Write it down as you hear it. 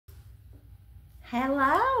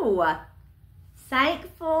Hello.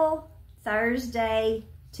 Thankful Thursday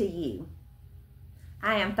to you.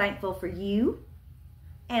 I am thankful for you,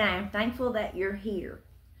 and I am thankful that you're here.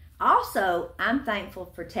 Also, I'm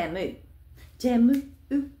thankful for Temu. Temu,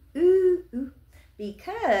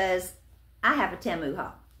 because I have a Temu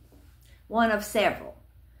haul. One of several.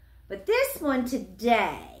 But this one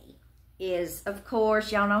today is, of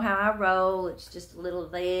course, y'all know how I roll. It's just a little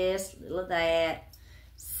of this, a little of that.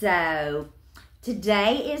 So,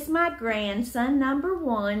 today is my grandson, number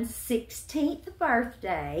 1's 16th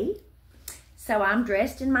birthday. So, I'm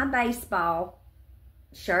dressed in my baseball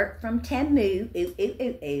shirt from Temu,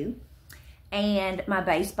 and my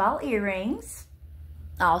baseball earrings,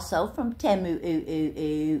 also from Temu,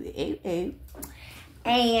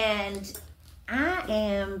 and I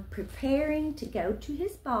am preparing to go to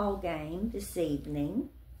his ball game this evening.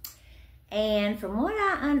 And from what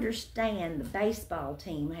I understand, the baseball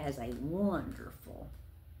team has a wonderful,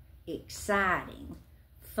 exciting,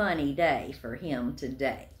 funny day for him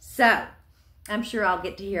today. So, I'm sure I'll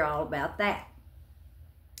get to hear all about that.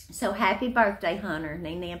 So, happy birthday, Hunter.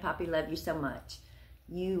 Nene and Poppy love you so much.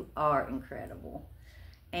 You are incredible.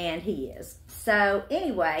 And he is. So,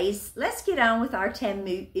 anyways, let's get on with our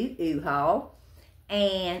Temu haul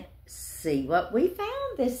and see what we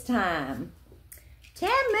found this time.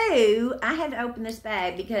 Temu, I had to open this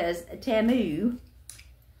bag because Temu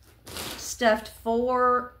stuffed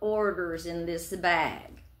 4 orders in this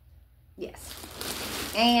bag. Yes.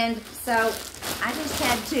 And so I just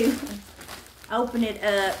had to open it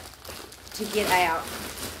up to get out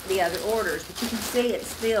the other orders. But you can see it's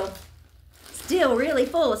still really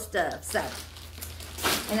full of stuff. So,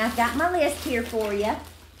 and I've got my list here for you.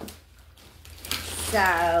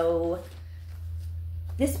 So,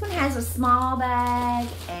 this one has a small bag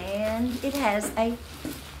and it has a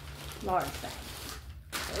large bag.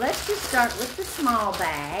 So let's just start with the small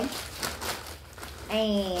bag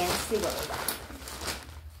and see what we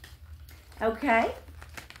got. Okay,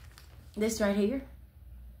 this right here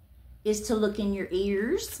is to look in your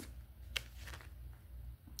ears.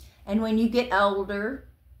 And when you get older,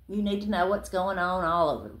 you need to know what's going on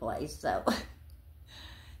all over the place.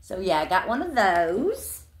 So yeah, I got one of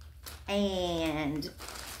those. And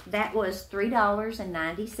that was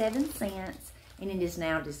 $3.97, and it is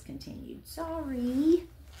now discontinued. Sorry.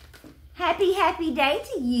 Happy day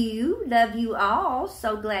to you. Love you all.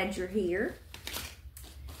 So glad you're here.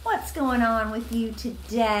 What's going on with you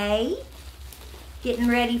today? Getting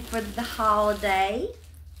ready for the holiday?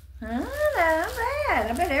 Huh? Not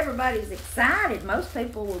bad. I bet everybody's excited. Most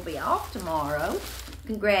people will be off tomorrow.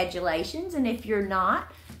 Congratulations. And if you're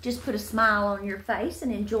not, just put a smile on your face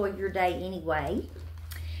and enjoy your day anyway.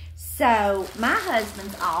 So, my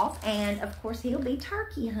husband's off, and of course he'll be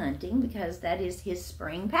turkey hunting because that is his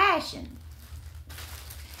spring passion.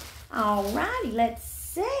 Alrighty, let's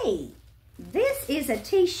see. This is a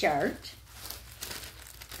t-shirt.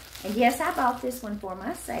 And yes, I bought this one for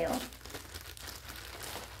myself.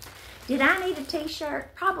 Did I need a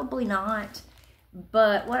t-shirt? Probably not.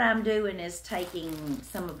 But what I'm doing is taking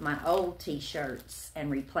some of my old t-shirts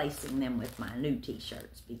and replacing them with my new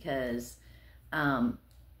t-shirts because I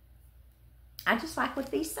just like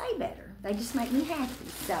what these say better. They just make me happy.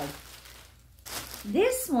 So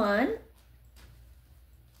this one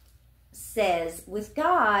says, with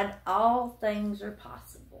God, all things are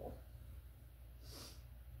possible.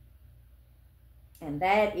 And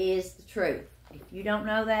that is the truth. If you don't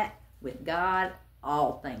know that, with God,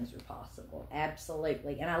 all things are possible.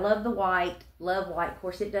 Absolutely. And I love the white. Love white. Of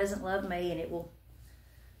course, it doesn't love me, and it will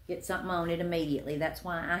get something on it immediately. That's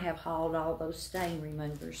why I have hauled all those stain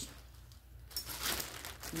removers.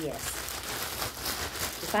 Yes.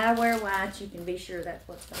 If I wear white, you can be sure that's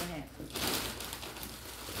what's going to happen.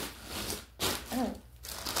 Oh.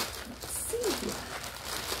 Let's see here.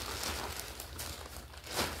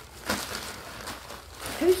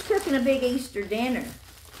 Who's cooking a big Easter dinner?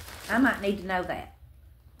 I might need to know that,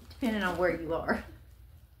 depending on where you are.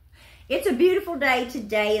 It's a beautiful day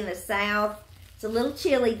today in the South. It's a little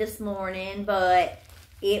chilly this morning, but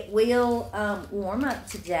it will warm up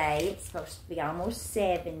today. It's supposed to be almost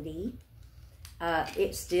 70.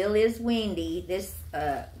 It still is windy.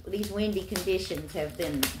 These windy conditions have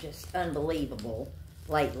been just unbelievable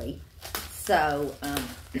lately. So,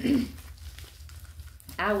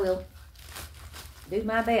 I will do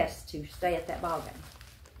my best to stay at that ball game.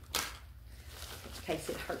 In case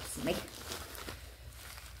it hurts me.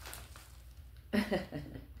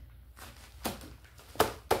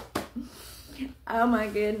 Oh my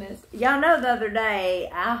goodness. Y'all know the other day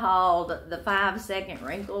I hauled the 5-second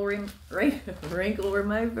wrinkle remover.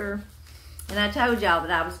 And I told y'all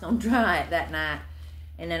that I was going to try it that night.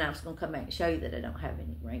 And then I was going to come back and show you that I don't have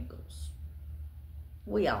any wrinkles.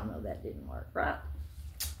 We all know that didn't work, right?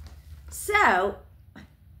 So,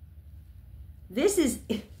 this is,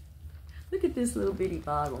 look at this little bitty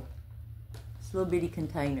bottle. This little bitty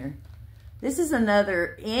container. This is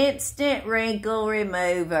another instant wrinkle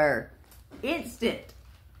remover. Instant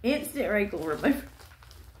wrinkle remover.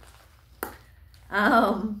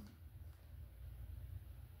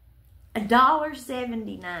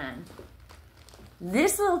 $1.79.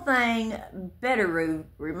 This little thing better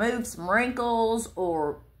remove some wrinkles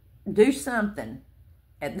or do something.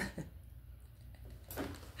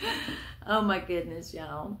 Oh my goodness,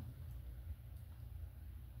 y'all.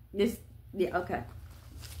 This, yeah, okay.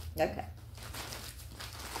 Okay.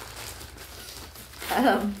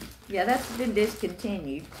 Yeah, that's been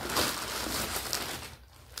discontinued.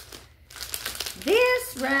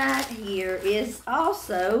 This right here is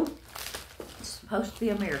also supposed to be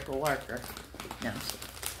a miracle worker. No,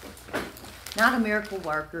 not a miracle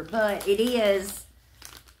worker, but it is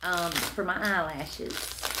for my eyelashes,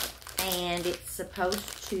 and it's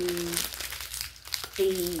supposed to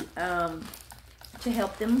be to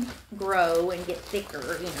help them grow and get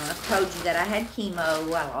thicker. You know, I told you that I had chemo.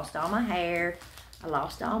 I lost all my hair. I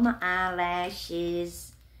lost all my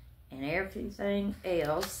eyelashes and everything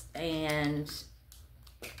else, and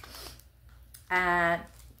I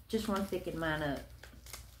just want to thicken mine up.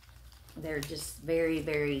 They're just very,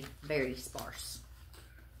 very, very sparse.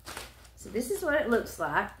 So this is what it looks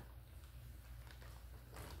like. I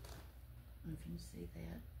don't know if you can see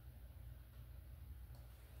that.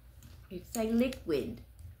 It's a liquid.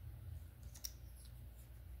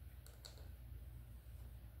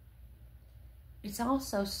 It's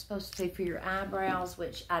also supposed to be for your eyebrows,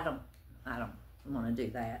 which I don't want to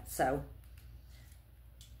do that. So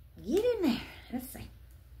get in there. Let's see.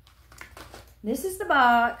 This is the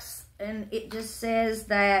box, and it just says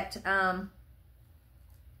that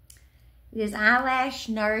it is eyelash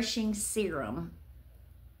nourishing serum,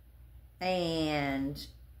 and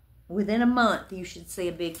within a month you should see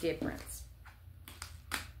a big difference.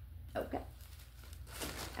 Okay.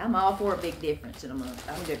 I'm all for a big difference in a month.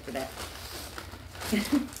 I'm good for that.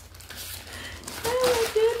 Oh my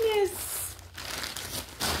goodness.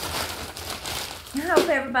 I hope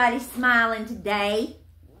everybody's smiling today.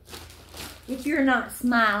 If you're not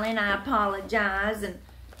smiling, I apologize, and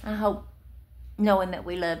I hope knowing that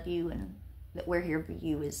we love you and that we're here for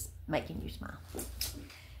you is making you smile.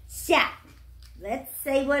 So, let's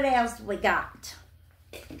see what else we got.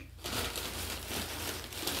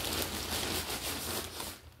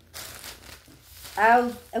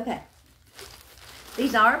 Oh, okay.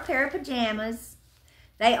 These are a pair of pajamas.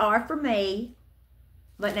 They are for me,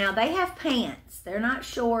 but now they have pants. They're not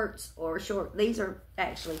shorts or short. These are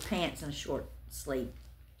actually pants and a short sleeve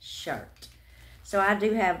shirt. So I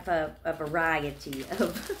do have a variety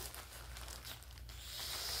of,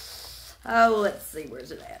 oh, let's see,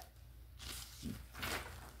 where's it at?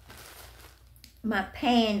 My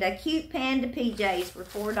panda, cute panda PJs for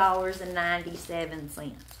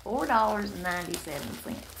 $4.97.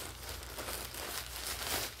 $4.97.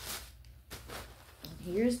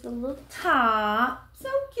 Here's the little top. So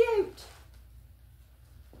cute.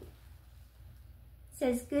 It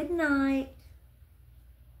says good night.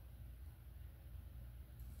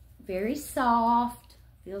 Very soft.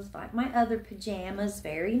 Feels like my other pajamas.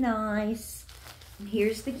 Very nice. And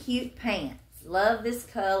here's the cute pants. Love this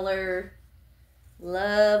color.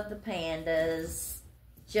 Love the pandas.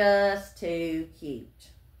 Just too cute.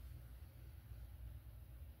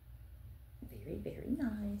 Very, very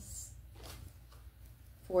nice.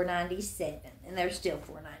 $4.97, and they're still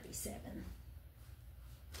 $4.97.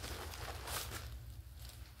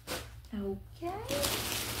 Okay.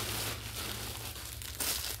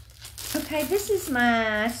 Okay, this is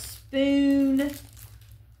my spoon.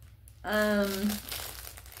 Let's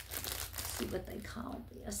see what they call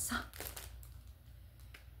this.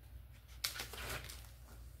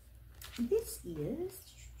 This is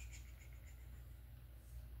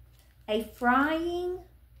a frying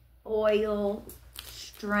oil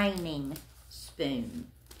straining spoon.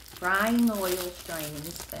 Frying oil straining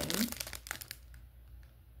spoon.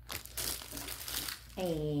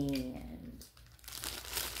 And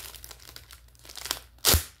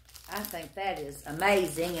I think that is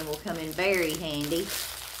amazing and will come in very handy.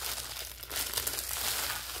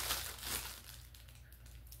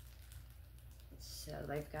 So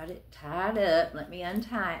they've got it tied up. Let me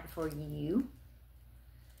untie it for you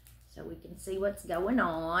so we can see what's going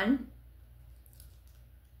on.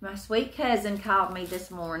 My sweet cousin called me this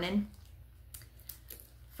morning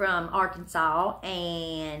from Arkansas,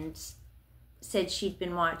 and said she'd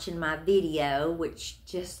been watching my video, which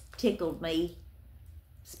just tickled me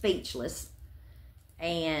speechless.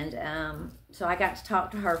 And so I got to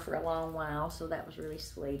talk to her for a long while, so that was really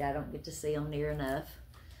sweet. I don't get to see them near enough.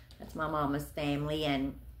 That's my mama's family,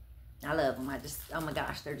 and I love them. Oh my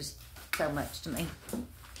gosh, they're just so much to me.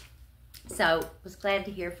 So, was glad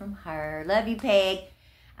to hear from her. Love you, Peg.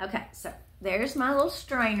 Okay, so there's my little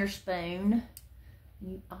strainer spoon.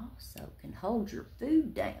 You also can hold your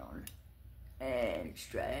food down and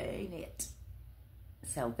strain it.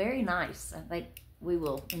 So, very nice. I think we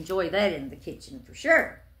will enjoy that in the kitchen for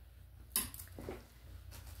sure.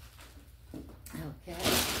 Okay.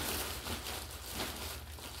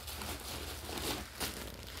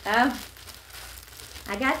 Oh,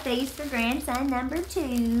 I got these for grandson number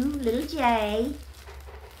 2, little Jay.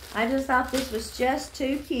 I just thought this was just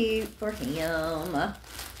too cute for him.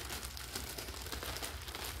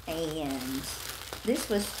 And this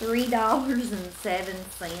was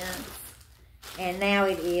 $3.07. And now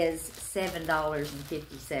it is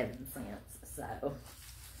 $7.57. So,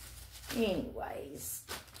 anyways.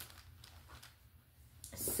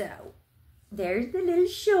 So, there's the little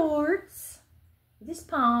shorts. This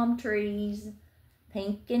palm trees.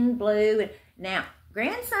 Pink and blue. And now,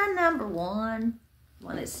 grandson number 1,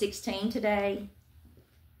 one that's 16 today,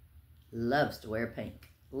 loves to wear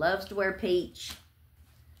pink. Loves to wear peach.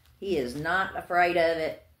 He is not afraid of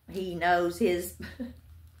it. He knows his...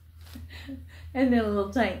 And then a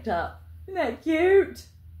little tank top. Isn't that cute?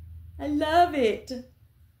 I love it.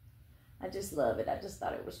 I just love it. I just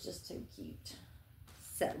thought it was just too cute.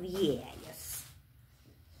 So, yes.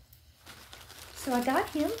 So, I got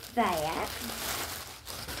him that.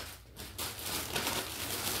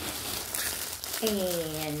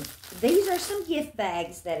 And these are some gift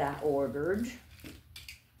bags that I ordered.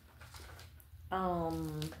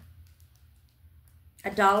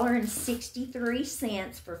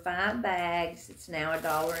 $1.63 for 5 bags. It's now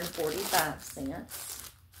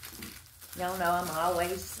 $1.45. Y'all know I'm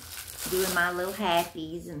always doing my little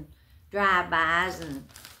happies and drive-bys and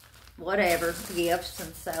whatever gifts.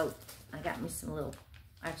 And so I got me some little,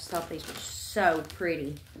 I just thought these were so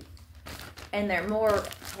pretty. And they're more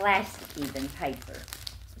plasticky than paper.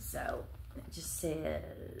 So it just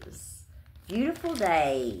says, beautiful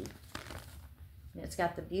day. And it's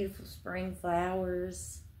got the beautiful spring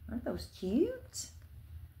flowers. Aren't those cute?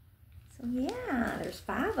 So yeah, there's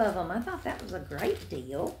 5 of them. I thought that was a great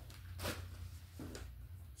deal.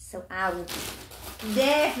 So I will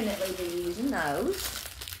definitely be using those.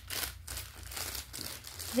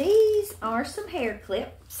 These are some hair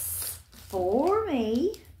clips for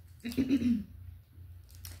me.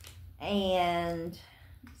 And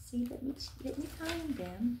let's see, let me find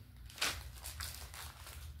them.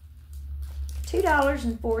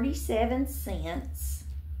 $2.47.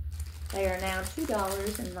 They are now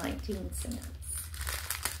 $2.19. So,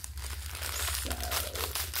 yeah.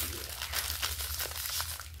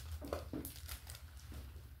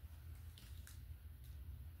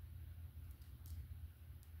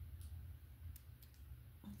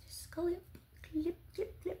 Just clip, clip,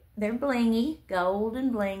 clip, clip. They're blingy, gold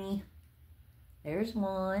and blingy. There's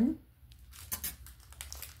one.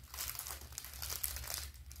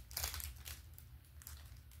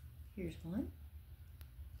 Here's one.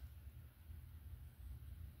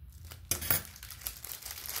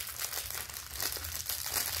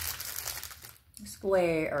 A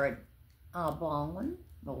square or an oblong one,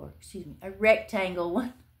 or excuse me, a rectangle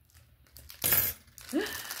one.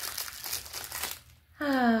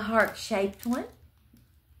 A heart-shaped one.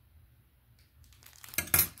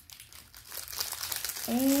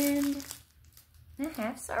 And a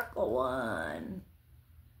half-circle one.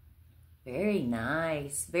 Very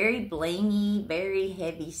nice. Very blingy, very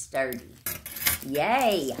heavy, sturdy.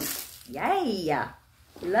 Yay. Yay.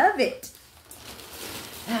 Love it.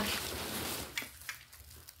 Okay.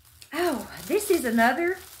 Oh, this is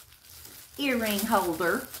another earring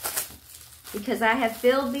holder because I have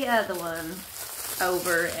filled the other one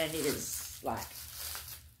over and it is like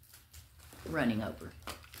running over.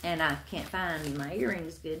 And I can't find my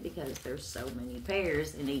earrings good because there's so many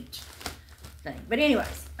pairs in each thing. But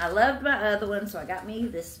anyways, I loved my other one, so I got me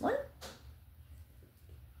this one.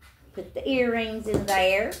 Put the earrings in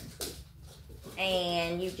there,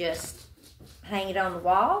 and you just hang it on the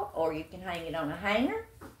wall, or you can hang it on a hanger.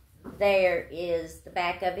 There is the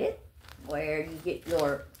back of it, where you get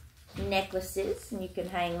your necklaces, and you can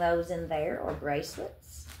hang those in there, or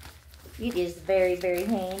bracelets. It is very, very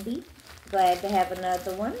handy. Glad to have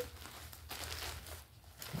another one.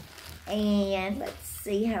 And let's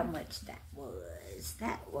see how much that was.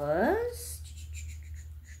 That was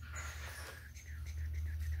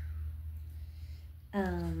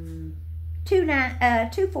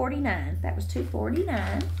 $2.49. That was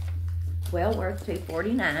 $2.49. Well worth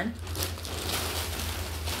 $2.49.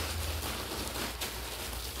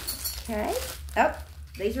 Okay. Oh,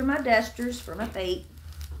 these are my dusters for my feet.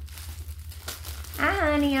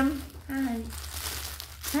 Hi, honey. Hi, honey.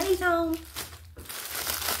 Honey's home.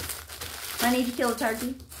 I need to kill a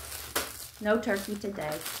turkey. No turkey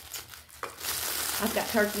today. I've got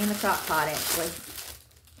turkey in the crock pot, actually.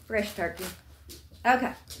 Fresh turkey.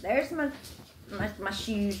 Okay, there's my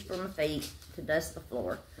shoes for my feet to dust the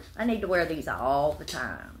floor. I need to wear these all the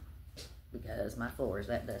time because my floor is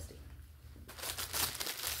that dusty.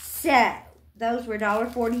 So, those were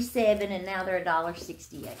 $1.47 and now they're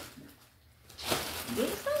 $1.68.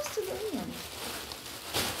 Getting close to the end.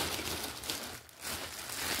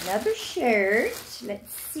 Another shirt.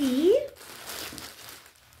 Let's see.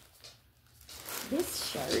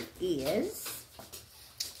 This shirt is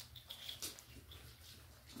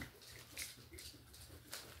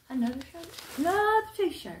another shirt. Another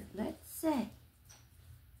t-shirt. Let's see.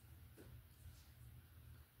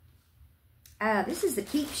 This is the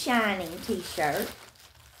Keep Shining t-shirt.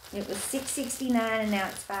 It was $6.69 and now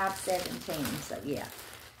it's $5.17. So yeah.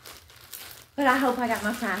 But I hope I got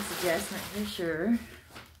my price adjustment for sure.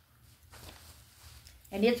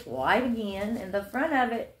 And it's white again, and the front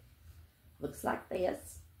of it looks like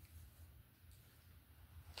this.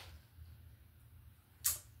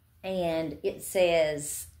 And it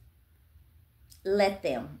says, let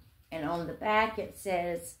them. And on the back it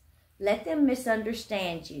says, let them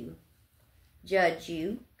misunderstand you, judge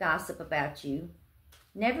you, gossip about you.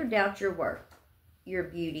 Never doubt your worth, your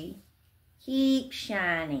beauty. Keep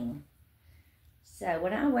shining. So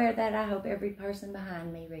when I wear that, I hope every person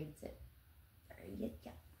behind me reads it. There you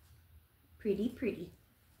go. Pretty, pretty.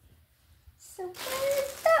 So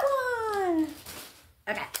where's that one?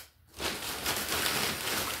 Okay.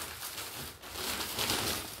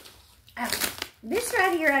 This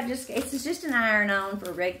right here, it's just an iron-on for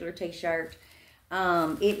a regular t-shirt.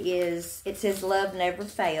 It says love never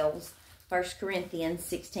fails. 1 Corinthians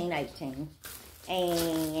 16:18.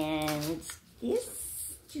 And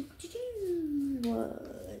this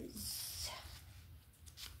was,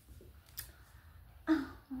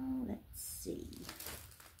 let's see.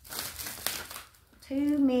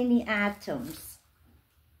 Too many items.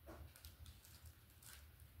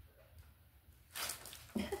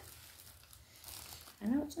 I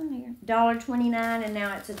know it's on here. $1.29 and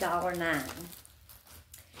now it's $1.09.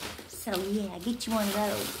 So yeah, get you one of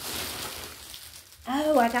those.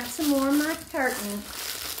 Oh, I got some more of my curtain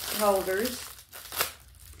holders.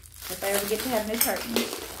 If I ever get to have new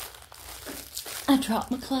curtains. I dropped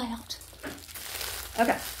my clout.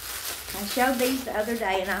 Okay. I showed these the other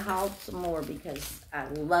day and I hauled some more because I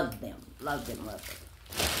love them. Love them, love them.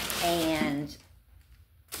 And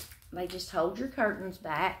they just hold your curtains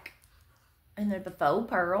back. And they're the faux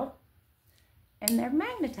pearl. And they're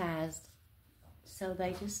magnetized. So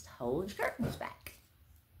they just hold your curtains back.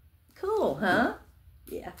 Cool, huh?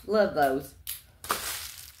 Yeah, love those.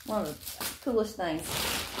 One of the coolest things.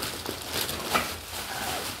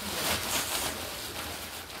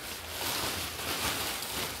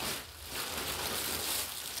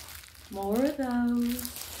 More of those.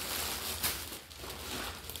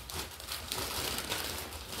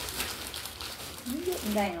 We're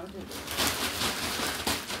getting down to this.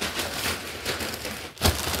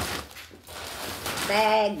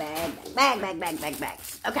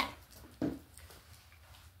 Bags. Okay.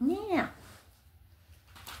 Now,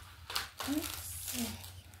 let's see.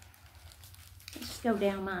 Let's just go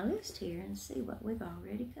down my list here and see what we've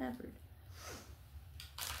already covered.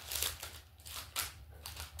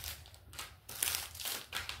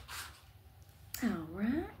 All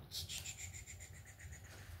right.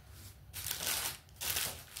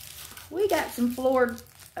 We got some floor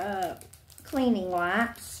cleaning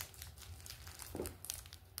wipes.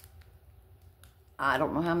 I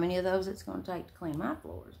don't know how many of those it's going to take to clean my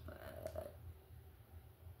floors, but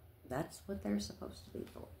that's what they're supposed to be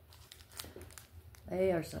for.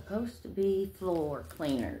 They are supposed to be floor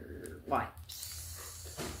cleaner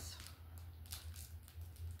wipes.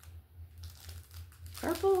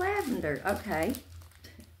 Purple lavender, okay.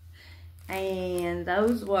 And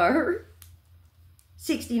those were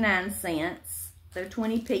 69 cents. They're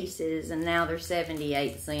 20 pieces, and now they're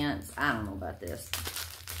 78 cents. I don't know about this.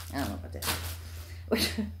 I don't know about that. I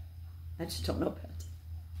just don't know about it.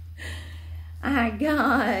 I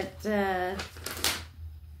got,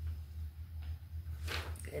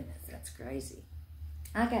 goodness, that's crazy.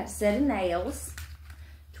 I got a set of nails,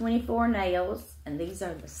 24 nails, and these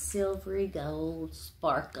are the silvery gold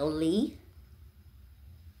sparkly.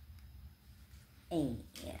 And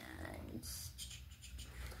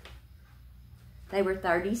they were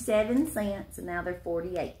 37 cents, and now they're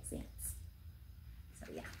 48 cents. So,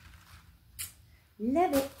 yeah.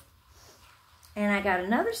 Love it. And I got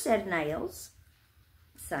another set of nails.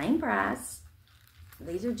 Same price.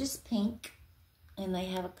 These are just pink, and they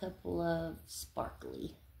have a couple of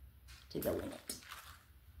sparkly to go in it.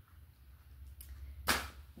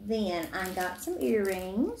 Then I got some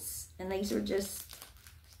earrings, and these are just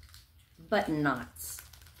button knots.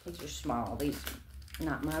 These are small. These are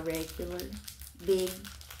not my regular big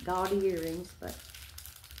gaudy earrings, but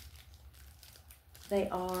they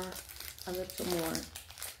are a little more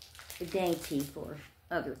dainty for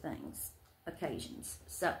other things, occasions.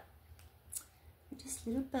 So, just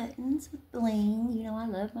little buttons with bling. You know I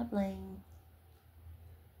love my bling.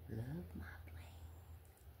 Love my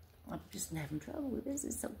bling. I'm just having trouble with this.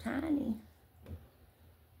 It's so tiny.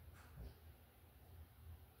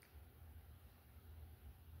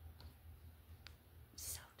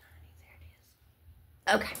 So tiny.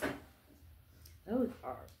 There it is. Okay. Those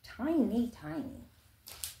are tiny, tiny.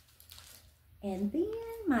 And then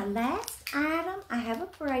my last item, I have a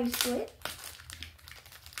bracelet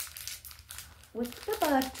with the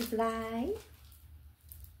butterfly.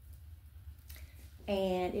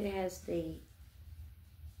 And it has the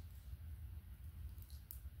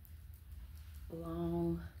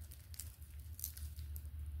long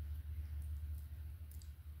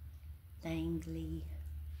dangly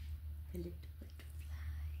little butterfly.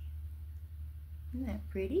 Isn't that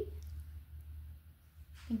pretty?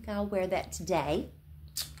 I think I'll wear that today.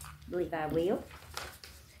 I believe I will.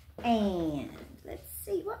 And let's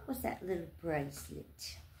see, what was that little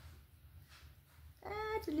bracelet?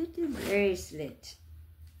 That's a little bracelet.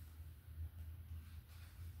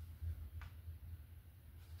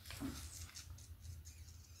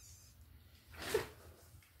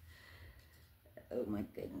 Oh my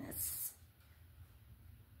goodness.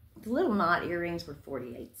 The little knot earrings were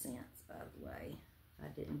 48 cents, by the way. I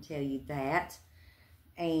didn't tell you that.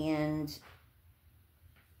 And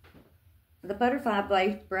the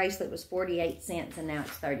butterfly bracelet was 48 cents, and now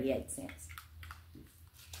it's 38 cents.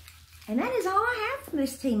 And that is all I have from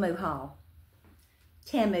this Temu haul.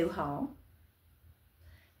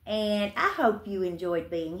 And I hope you enjoyed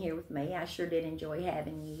being here with me. I sure did enjoy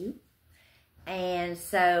having you. And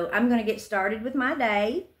so I'm going to get started with my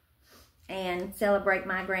day and celebrate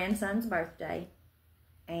my grandson's birthday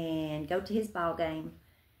and go to his ball game.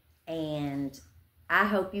 And I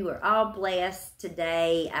hope you are all blessed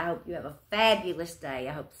today. I hope you have a fabulous day.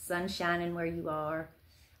 I hope the sun's shining where you are.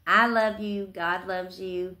 I love you. God loves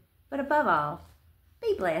you. But above all,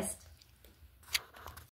 be blessed.